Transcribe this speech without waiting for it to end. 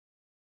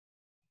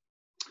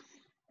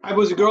Hi,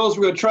 boys and girls.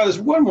 We're going to try this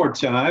one more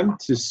time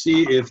to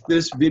see if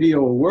this video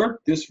will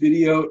work. This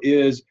video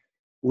is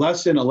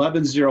lesson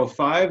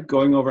 1105,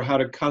 going over how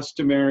to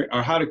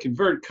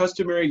convert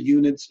customary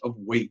units of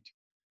weight.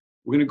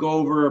 We're going to go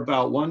over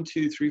about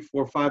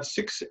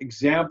 6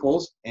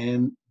 examples,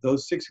 and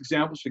those 6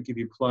 examples should give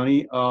you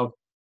plenty of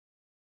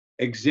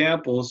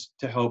examples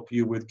to help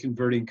you with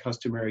converting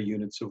customary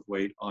units of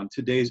weight on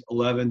today's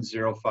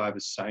 1105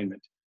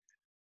 assignment.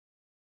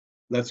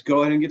 Let's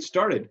go ahead and get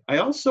started. I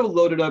also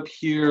loaded up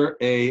here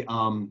a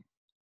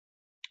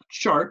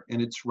chart, and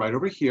it's right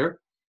over here.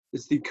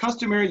 It's the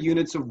customary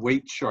units of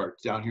weight chart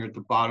down here at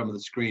the bottom of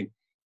the screen.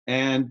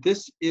 And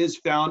this is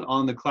found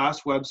on the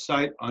class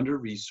website under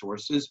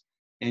resources,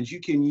 and you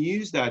can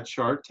use that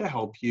chart to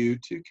help you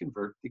to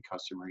convert the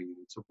customary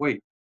units of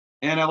weight.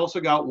 And I also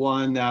got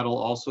one that'll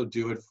also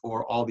do it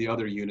for all the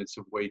other units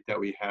of weight that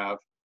we have,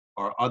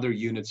 or other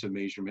units of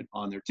measurement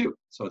on there too.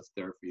 So it's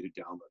there for you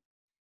to download.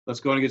 Let's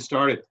go and get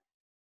started.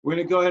 We're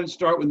going to go ahead and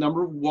start with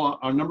number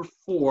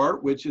 4,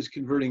 which is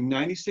converting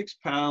 96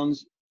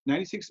 ounces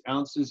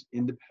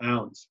into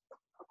pounds.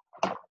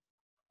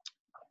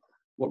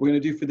 What we're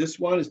going to do for this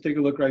one is take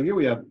a look right here.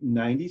 We have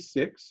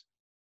 96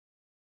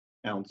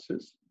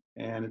 ounces,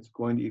 and it's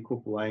going to equal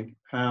blank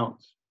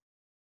pounds.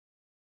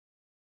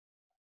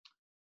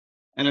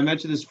 And I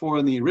mentioned this before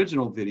in the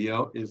original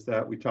video, is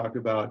that we talked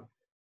about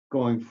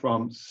going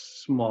from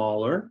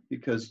smaller,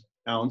 because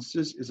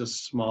ounces is a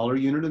smaller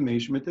unit of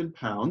measurement than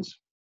pounds.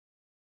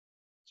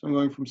 So I'm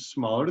going from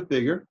smaller to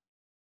bigger.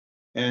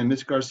 And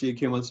Ms. Garcia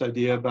came with this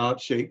idea about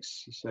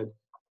Shakes. She said,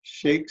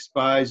 Shakes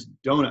buys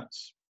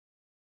donuts.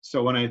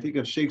 So when I think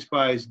of Shakes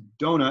buys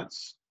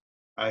donuts,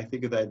 I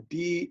think of that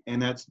D, and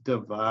that's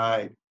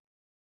divide.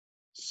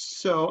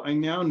 So I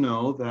now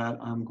know that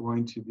I'm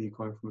going to be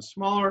going from a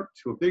smaller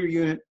to a bigger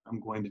unit. I'm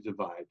going to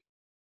divide.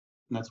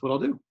 And that's what I'll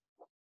do.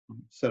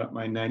 Set up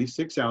my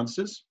 96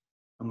 ounces.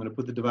 I'm going to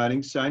put the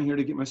dividing sign here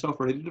to get myself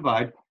ready to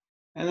divide.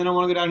 And then I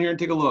want to go down here and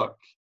take a look.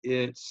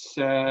 It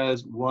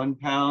says 1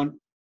 pound.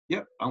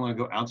 Yep, I want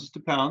to go ounces to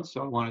pounds.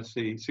 So I want to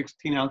say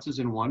 16 ounces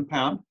in 1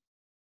 pound.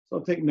 So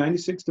I'll take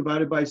 96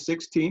 divided by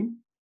 16.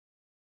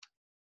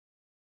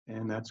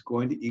 And that's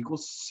going to equal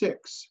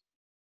 6.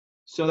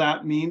 So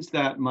that means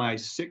that my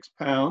 6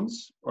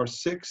 pounds, or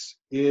 6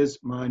 is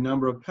my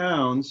number of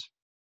pounds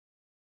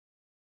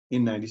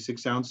in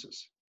 96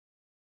 ounces.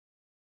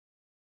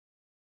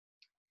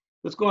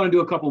 Let's go on and do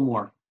a couple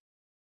more.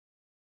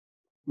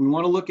 We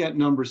want to look at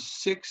number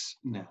 6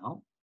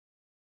 now.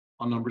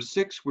 On number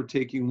 6, we're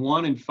taking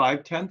 1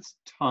 5/10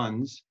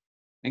 tons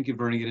and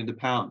converting it into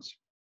pounds.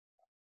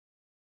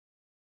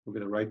 We're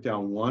going to write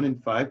down 1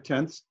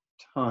 5/10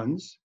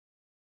 tons,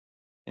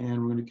 and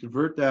we're going to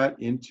convert that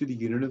into the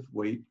unit of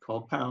weight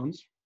called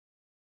pounds.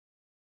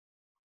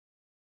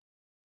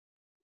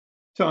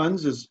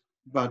 Tons is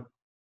about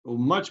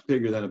much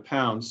bigger than a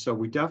pound, so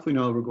we definitely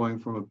know that we're going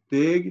from a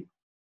bigger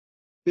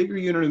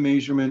unit of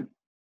measurement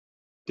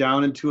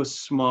down into a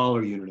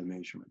smaller unit of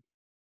measurement.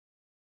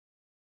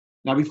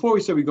 Now, before we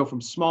said we go from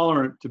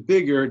smaller to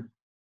bigger,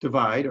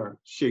 divide, or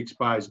Shakes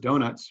buys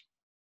donuts,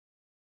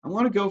 I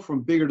want to go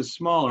from bigger to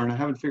smaller, and I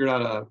haven't figured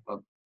out a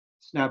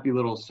snappy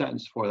little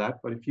sentence for that,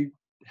 but if you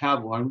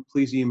have one,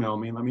 please email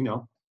me and let me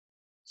know.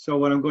 So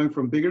when I'm going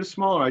from bigger to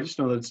smaller, I just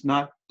know that it's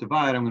not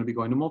divide, I'm going to be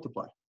going to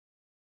multiply.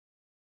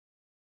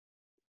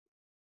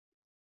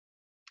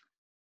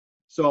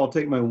 So I'll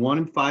take my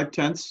 1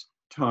 5/10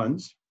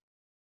 tons.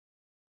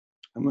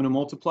 I'm going to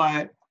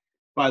multiply it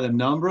by the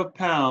number of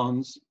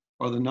pounds,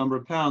 or the number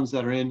of pounds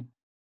that are in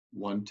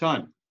 1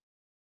 ton,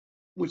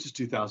 which is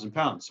 2,000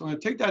 pounds. So I'm going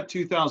to take that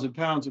 2,000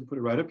 pounds and put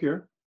it right up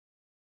here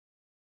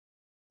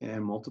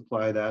and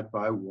multiply that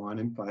by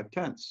 1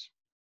 5/10.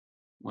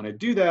 When I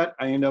do that,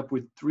 I end up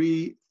with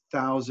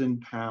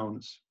 3,000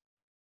 pounds.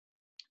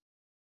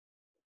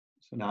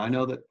 So now I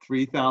know that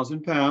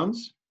 3,000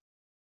 pounds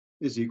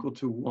is equal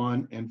to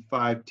 1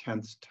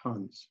 5/10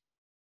 tons.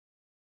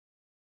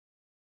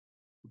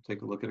 We'll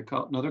take a look at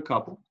another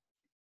couple.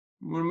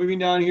 We're moving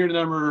down here to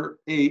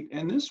number 8,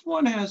 and this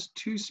one has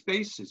 2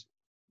 spaces.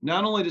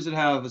 Not only does it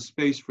have a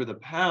space for the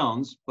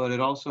pounds, but it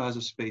also has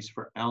a space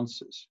for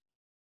ounces.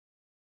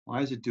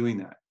 Why is it doing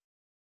that?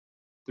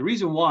 The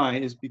reason why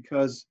is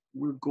because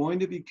we're going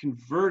to be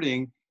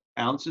converting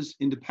ounces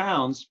into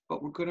pounds,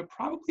 but we're going to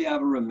probably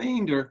have a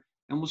remainder,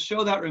 and we'll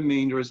show that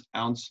remainder as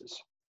ounces.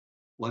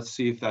 Let's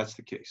see if that's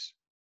the case.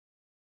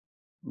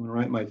 I'm going to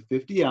write my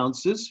 50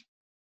 ounces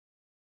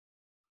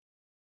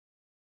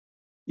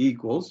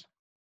equals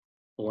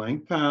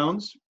blank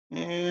pounds,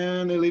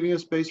 and they're leaving a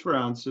space for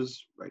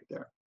ounces right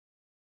there.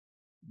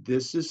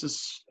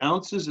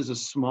 Ounces is a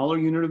smaller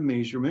unit of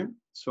measurement,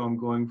 so I'm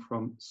going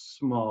from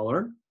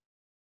smaller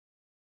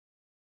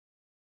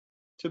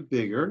to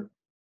bigger.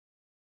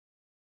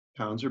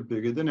 Pounds are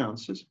bigger than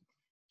ounces.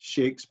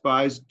 Shakes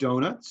buys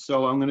donuts,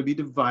 so I'm going to be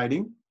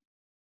dividing.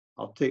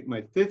 I'll take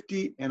my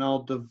 50 and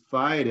I'll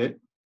divide it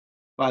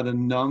by the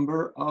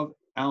number of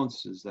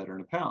ounces that are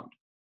in a pound,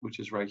 which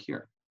is right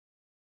here.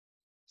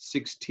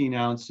 16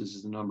 ounces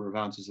is the number of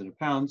ounces in a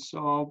pound,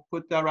 so I'll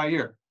put that right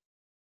here.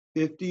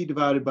 50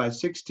 divided by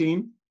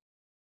 16.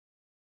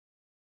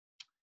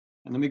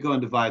 And let me go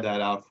and divide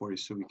that out for you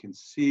so we can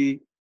see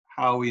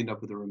how we end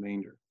up with a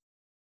remainder.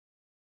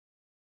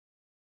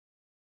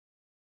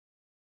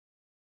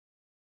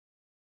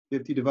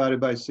 $50 divided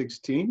by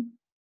 16.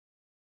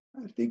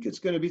 I think it's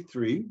going to be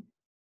 3.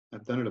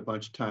 I've done it a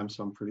bunch of times,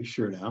 so I'm pretty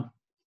sure now.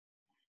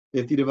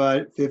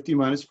 50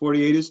 minus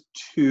 48 is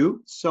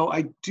 2. So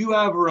I do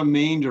have a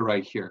remainder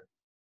right here.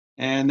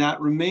 And that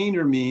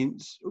remainder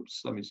means,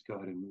 oops, let me just go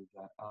ahead and move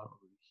that out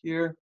over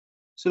here.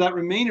 So that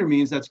remainder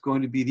means that's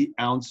going to be the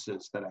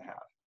ounces that I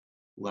have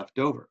left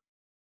over.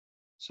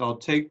 So I'll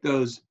take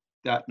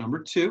that number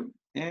 2,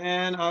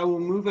 and I will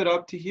move it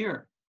up to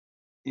here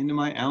into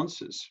my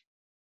ounces.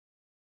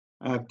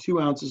 I have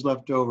 2 ounces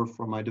left over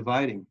for my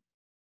dividing.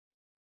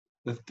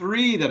 The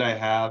 3 that I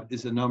have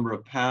is the number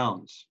of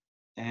pounds.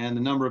 And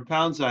the number of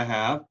pounds I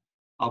have,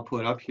 I'll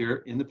put up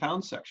here in the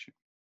pound section.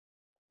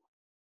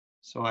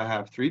 So I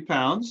have 3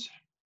 pounds,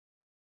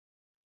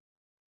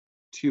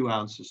 2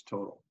 ounces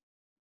total.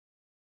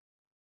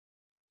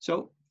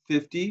 So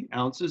 50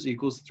 ounces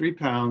equals 3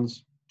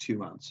 pounds,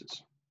 2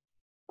 ounces.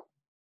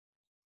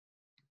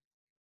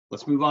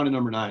 Let's move on to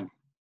number 9.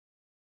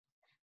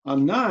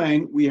 On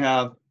 9, we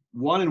have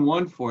 1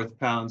 1/4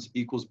 pounds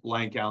equals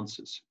blank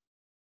ounces.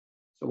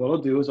 So what I'll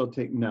do is I'll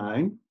take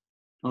 1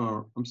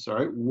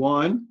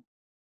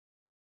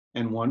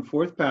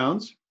 1/4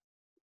 pounds.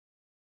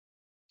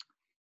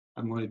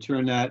 I'm going to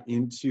turn that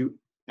into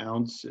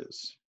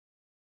ounces.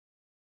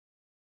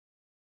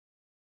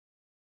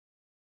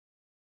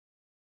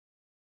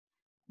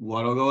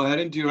 What I'll go ahead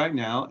and do right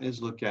now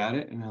is look at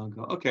it and I'll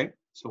go, okay,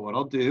 so what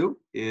I'll do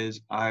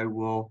is I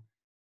will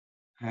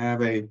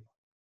have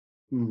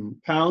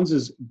pounds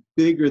is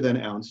bigger than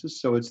ounces,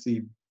 so it's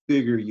the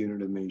bigger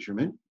unit of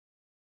measurement.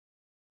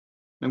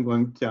 I'm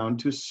going down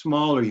to a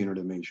smaller unit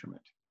of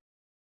measurement.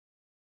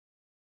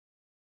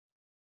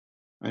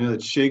 I know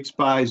that Shakes,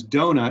 Buys,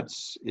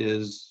 Donuts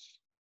is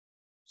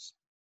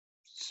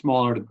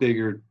smaller to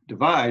bigger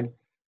divide,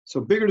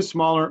 so bigger to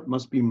smaller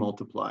must be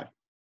multiply.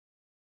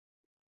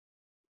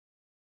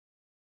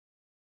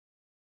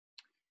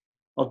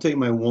 I'll take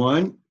my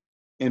 1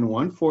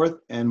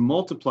 1/4 and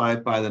multiply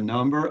it by the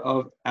number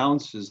of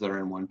ounces that are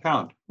in 1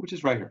 pound, which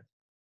is right here.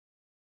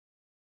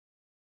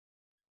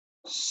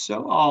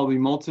 So I'll be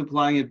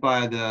multiplying it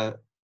by the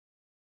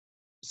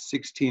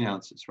 16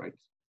 ounces right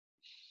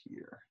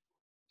here.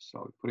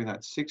 So putting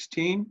that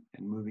 16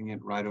 and moving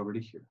it right over to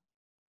here.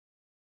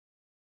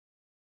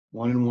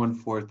 1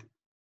 1/4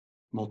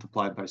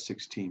 multiplied by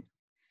 16.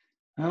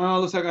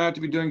 Looks like I have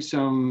to be doing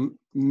some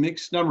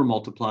mixed number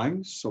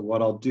multiplying. So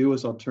what I'll do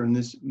is I'll turn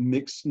this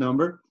mixed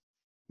number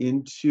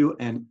into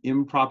an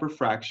improper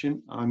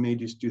fraction. I may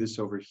just do this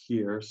over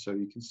here so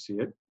you can see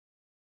it.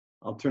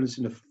 I'll turn this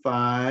into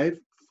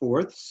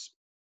 5/4.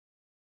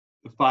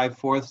 The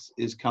 5/4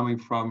 is coming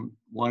from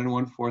 1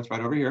 1/4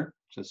 right over here,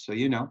 just so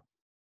you know.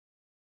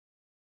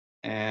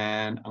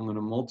 And I'm going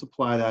to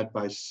multiply that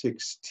by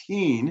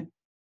 16.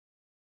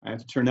 I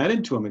have to turn that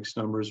into a mixed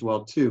number as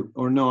well, too.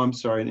 Or no, I'm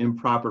sorry, an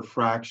improper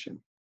fraction.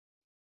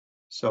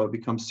 So it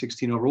becomes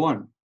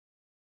 16/1.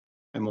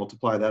 I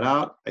multiply that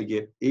out, I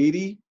get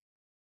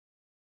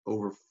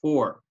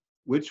 80/4,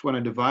 which when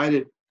I divide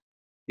it,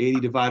 80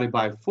 divided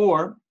by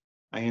 4,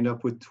 I end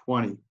up with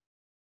 20.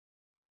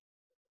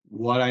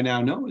 What I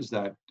now know is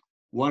that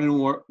 1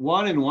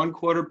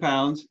 1/4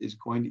 pounds is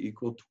going to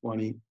equal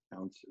 20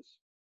 ounces.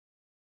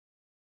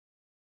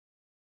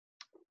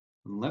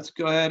 And let's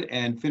go ahead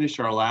and finish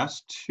our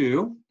last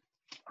 2.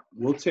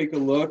 We'll take a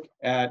look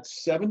at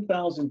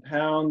 7,000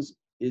 pounds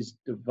is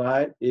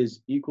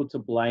equal to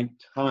blank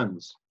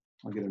tons.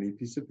 I'll get a new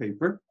piece of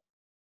paper.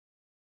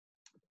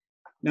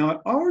 Now,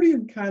 I already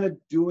am kind of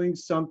doing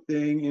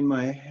something in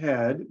my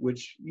head,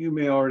 which you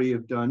may already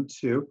have done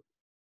too.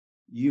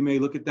 You may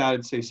look at that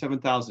and say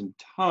 7,000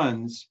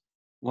 tons.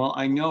 Well,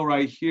 I know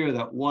right here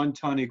that 1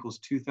 ton equals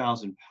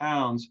 2,000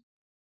 pounds.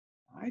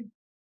 I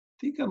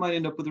think I might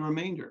end up with a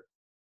remainder.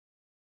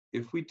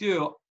 If we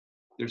do,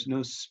 there's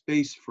no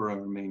space for a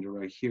remainder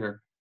right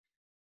here.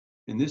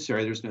 In this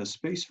area, there's no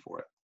space for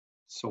it.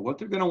 So what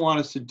they're going to want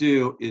us to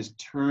do is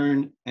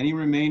turn any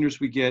remainders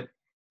we get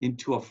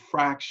into a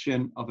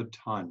fraction of a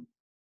ton.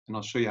 And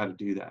I'll show you how to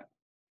do that.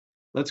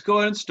 Let's go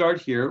ahead and start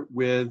here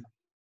with,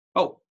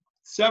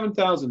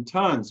 7,000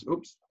 tons.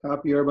 Oops,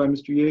 copy error by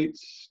Mr.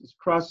 Yates. Let's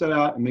cross that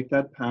out and make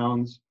that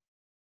pounds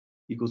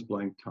equals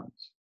blank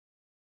tons.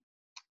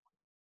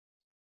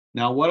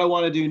 Now, what I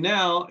want to do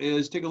now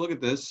is take a look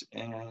at this,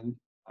 and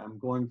I'm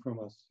going from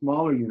a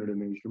smaller unit of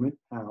measurement,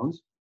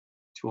 pounds,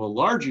 to a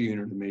larger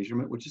unit of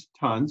measurement, which is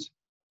tons.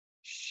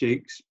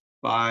 Shakes,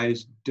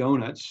 Buys,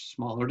 Donuts,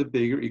 smaller to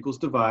bigger equals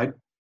divide.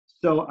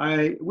 So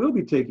I will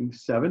be taking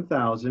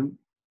 7,000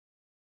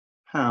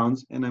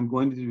 pounds, and I'm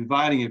going to be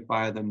dividing it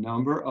by the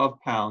number of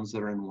pounds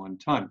that are in 1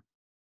 ton,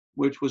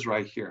 which was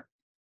right here.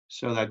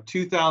 So that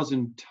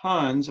 2,000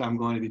 tons, I'm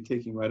going to be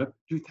taking right up,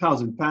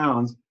 2,000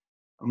 pounds,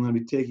 I'm going to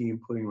be taking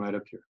and putting right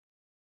up here.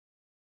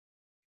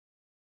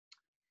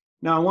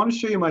 Now I want to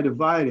show you my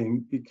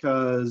dividing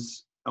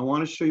because I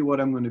want to show you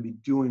what I'm going to be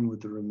doing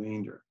with the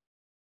remainder.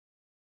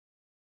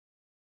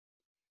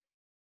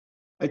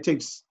 I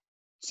take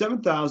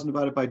 7,000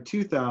 divided by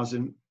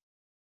 2,000,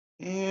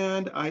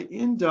 and I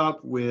end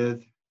up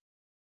with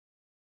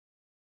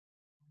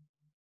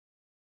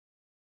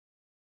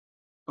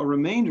a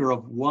remainder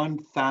of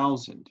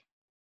 1,000.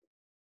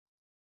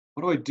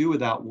 What do I do with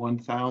that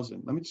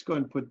 1,000? Let me just go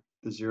ahead and put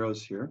the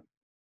zeros here.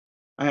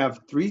 I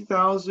have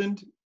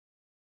 3,000.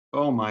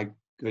 Oh my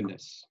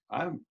goodness.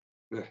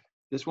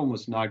 This one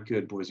was not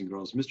good, boys and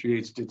girls. Mr.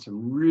 Yates did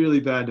some really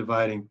bad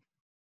dividing.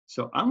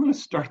 So I'm going to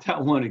start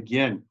that one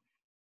again.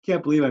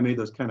 Can't believe I made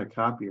those kind of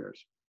copy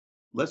errors.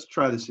 Let's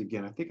try this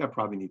again. I think I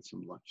probably need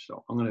some lunch.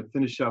 So I'm going to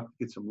finish up,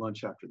 get some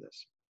lunch after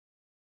this.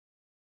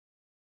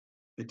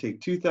 I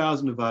take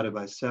 2,000 divided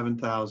by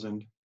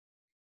 7,000.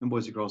 And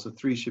boys and girls, the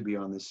 3 should be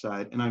on this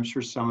side. And I'm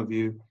sure some of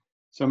you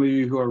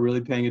who are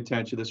really paying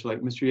attention to this are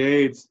like, Mr.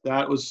 Yates,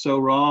 that was so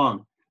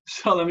wrong.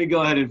 So let me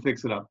go ahead and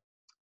fix it up.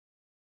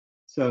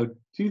 So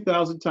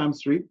 2,000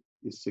 times 3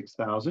 is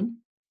 6,000.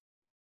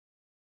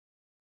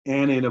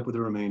 And I end up with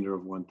a remainder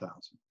of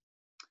 1,000.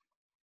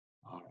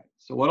 All right,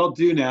 so what I'll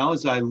do now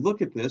is I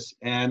look at this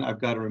and I've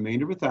got a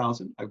remainder of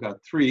 1,000. I've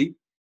got 3.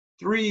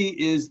 3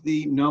 is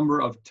the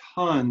number of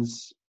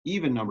tons,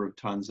 even number of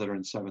tons that are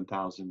in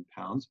 7,000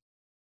 pounds.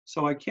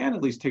 So I can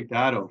at least take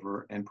that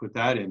over and put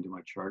that into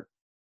my chart.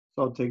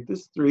 So I'll take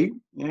this 3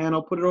 and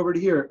I'll put it over to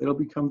here. It'll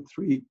become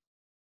 3.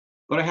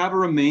 But I have a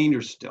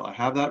remainder still. I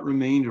have that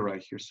remainder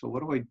right here. So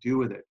what do I do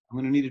with it? I'm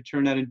going to need to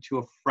turn that into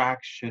a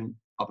fraction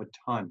of a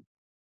ton.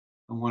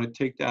 I want to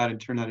take that and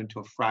turn that into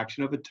a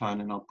fraction of a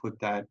ton, and I'll put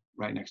that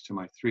right next to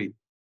my 3.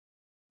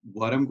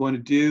 What I'm going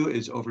to do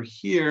is over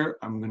here,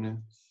 I'm going to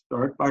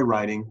start by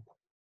writing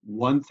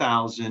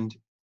 1,000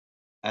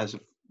 as a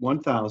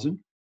 1,000.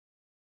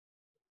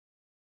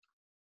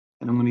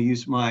 And I'm going to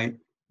use my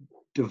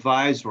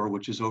divisor,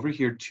 which is over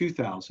here,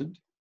 2,000.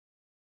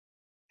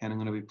 And I'm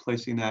going to be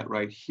placing that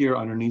right here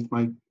underneath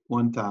my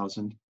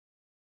 1,000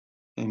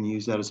 and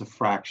use that as a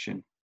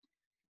fraction.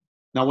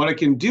 Now, what I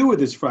can do with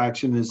this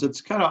fraction is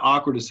it's kind of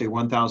awkward to say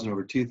 1,000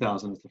 over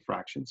 2,000 as a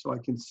fraction. So I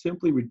can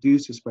simply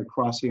reduce this by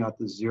crossing out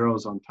the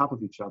zeros on top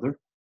of each other.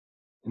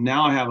 And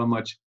now I have a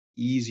much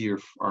easier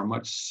or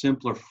much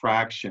simpler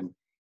fraction.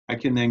 I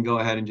can then go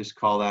ahead and just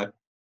call that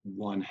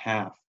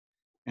 1/2.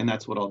 And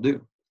that's what I'll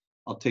do.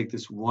 I'll take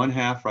this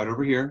 1/2 right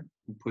over here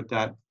and put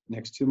that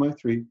next to my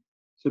 3.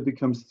 So it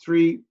becomes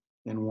 3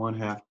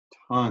 1/2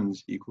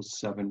 tons equals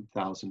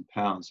 7,000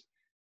 pounds.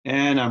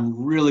 And I'm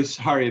really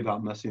sorry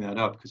about messing that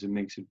up because it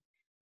makes it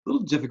a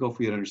little difficult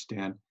for you to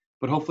understand.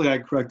 But hopefully I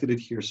corrected it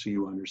here so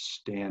you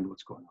understand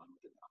what's going on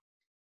with it now.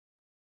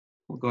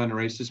 We'll go ahead and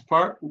erase this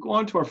part. We'll go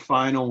on to our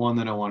final one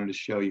that I wanted to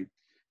show you,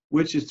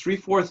 which is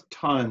 3/4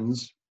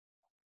 tons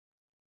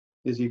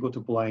is equal to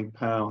blank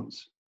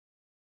pounds.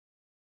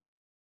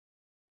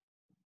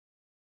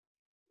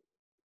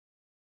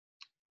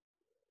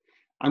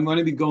 I'm going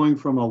to be going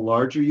from a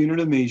larger unit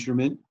of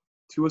measurement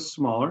to a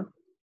smaller.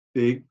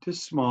 Big to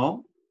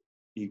small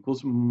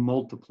equals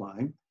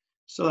multiplying.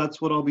 So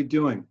that's what I'll be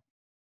doing.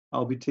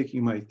 I'll be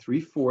taking my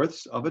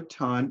 3/4 of a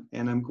ton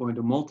and I'm going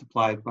to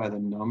multiply it by the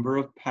number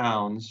of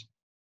pounds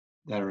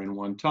that are in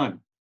 1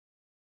 ton,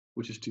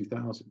 which is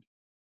 2,000.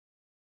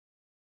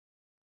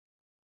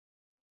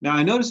 Now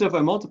I notice if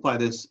I multiply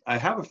this, I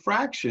have a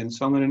fraction,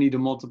 so I'm going to need to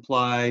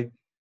multiply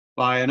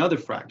by another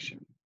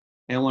fraction.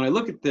 And when I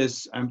look at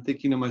this, I'm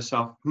thinking to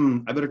myself,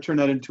 I better turn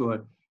that into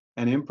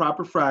an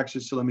improper fraction,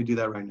 so let me do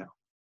that right now.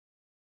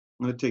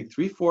 I'm going to take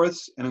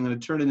 3/4 and I'm going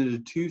to turn it into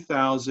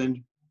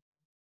 2,000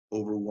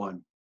 over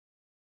 1.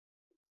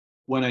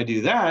 When I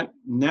do that,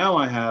 now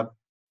I have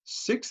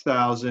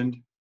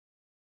 6,000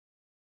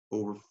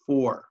 over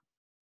 4.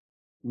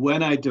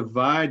 When I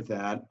divide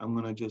that, I'm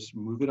going to just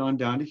move it on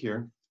down to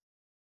here.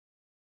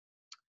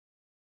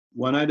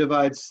 When I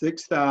divide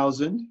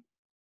 6,000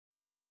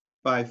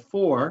 by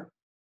 4,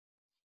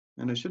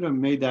 and I should have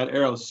made that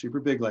arrow super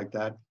big like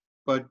that,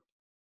 but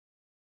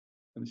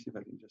let me see if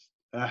I can just,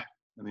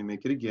 let me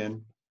make it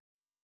again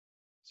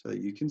so that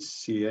you can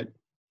see it.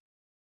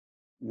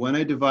 When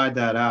I divide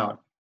that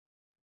out,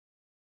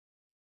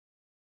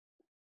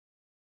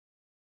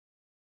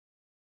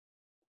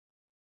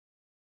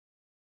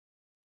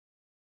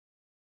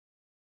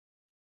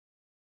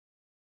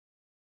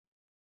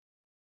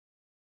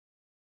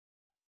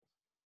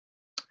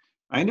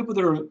 I end up with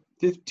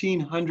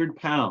 1,500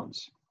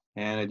 pounds.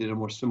 And I did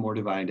some more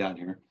dividing down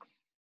here.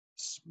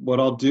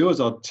 What I'll do is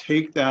I'll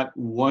take that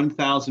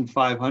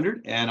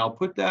 1,500 and I'll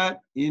put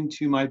that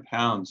into my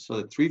pounds. So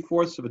that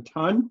 3/4 of a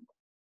ton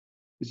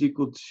is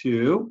equal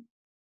to,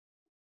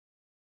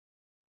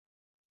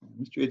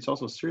 Mr. Yates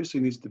also seriously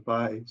needs to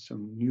buy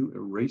some new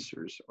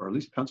erasers, or at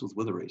least pencils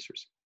with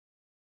erasers.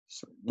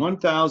 So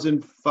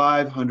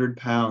 1,500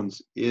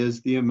 pounds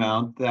is the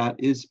amount that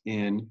is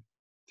in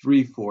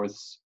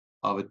 3/4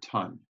 of a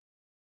ton.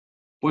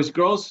 Boys and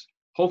girls,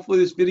 hopefully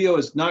this video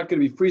is not going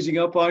to be freezing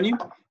up on you.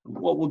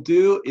 What we'll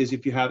do is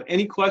if you have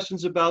any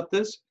questions about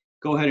this,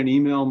 go ahead and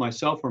email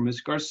myself or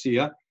Ms.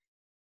 Garcia.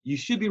 You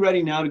should be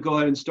ready now to go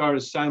ahead and start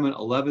assignment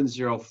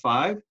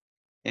 1105.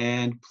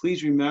 And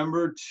please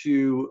remember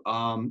to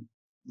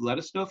let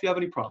us know if you have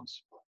any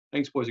problems.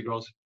 Thanks, boys and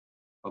girls.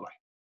 Bye-bye.